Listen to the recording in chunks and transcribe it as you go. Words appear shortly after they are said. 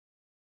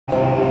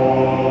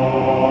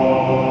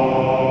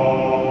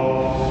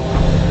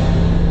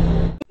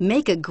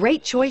Make a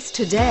great choice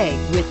today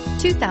with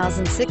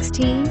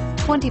 2016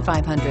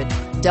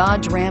 2500.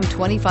 Dodge Ram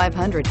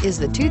 2500 is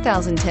the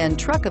 2010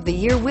 Truck of the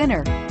Year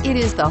winner. It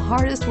is the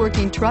hardest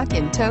working truck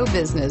in tow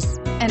business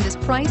and is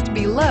priced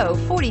below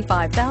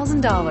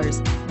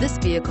 $45,000. This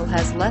vehicle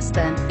has less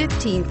than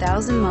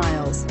 15,000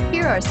 miles.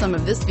 Here are some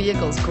of this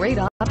vehicle's great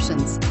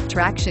options: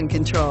 traction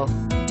control,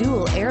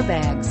 dual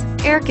airbags,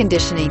 air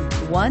conditioning,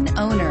 one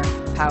owner,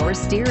 power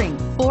steering,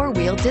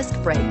 four-wheel disc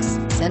brakes,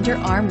 center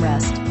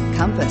armrest,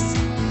 compass,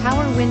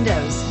 power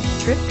windows,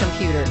 trip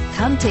computer.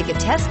 Come take a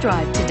test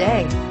drive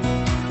today.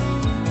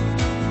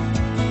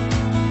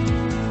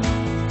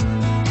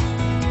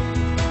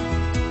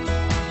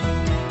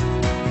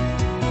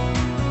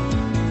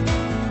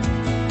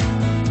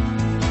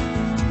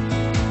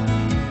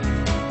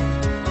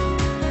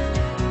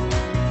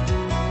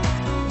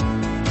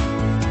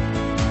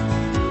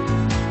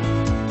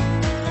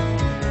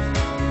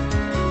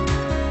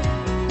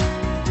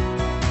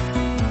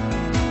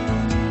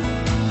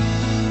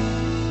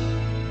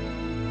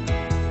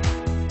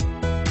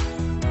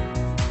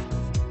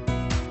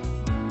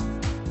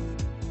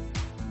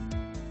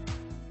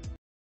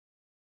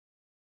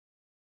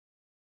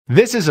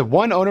 This is a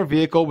one-owner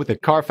vehicle with a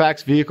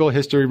CARFAX Vehicle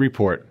History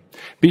Report.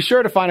 Be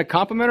sure to find a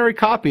complimentary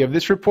copy of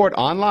this report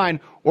online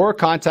or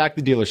contact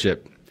the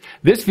dealership.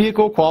 This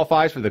vehicle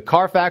qualifies for the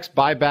CARFAX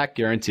Buyback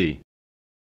Guarantee.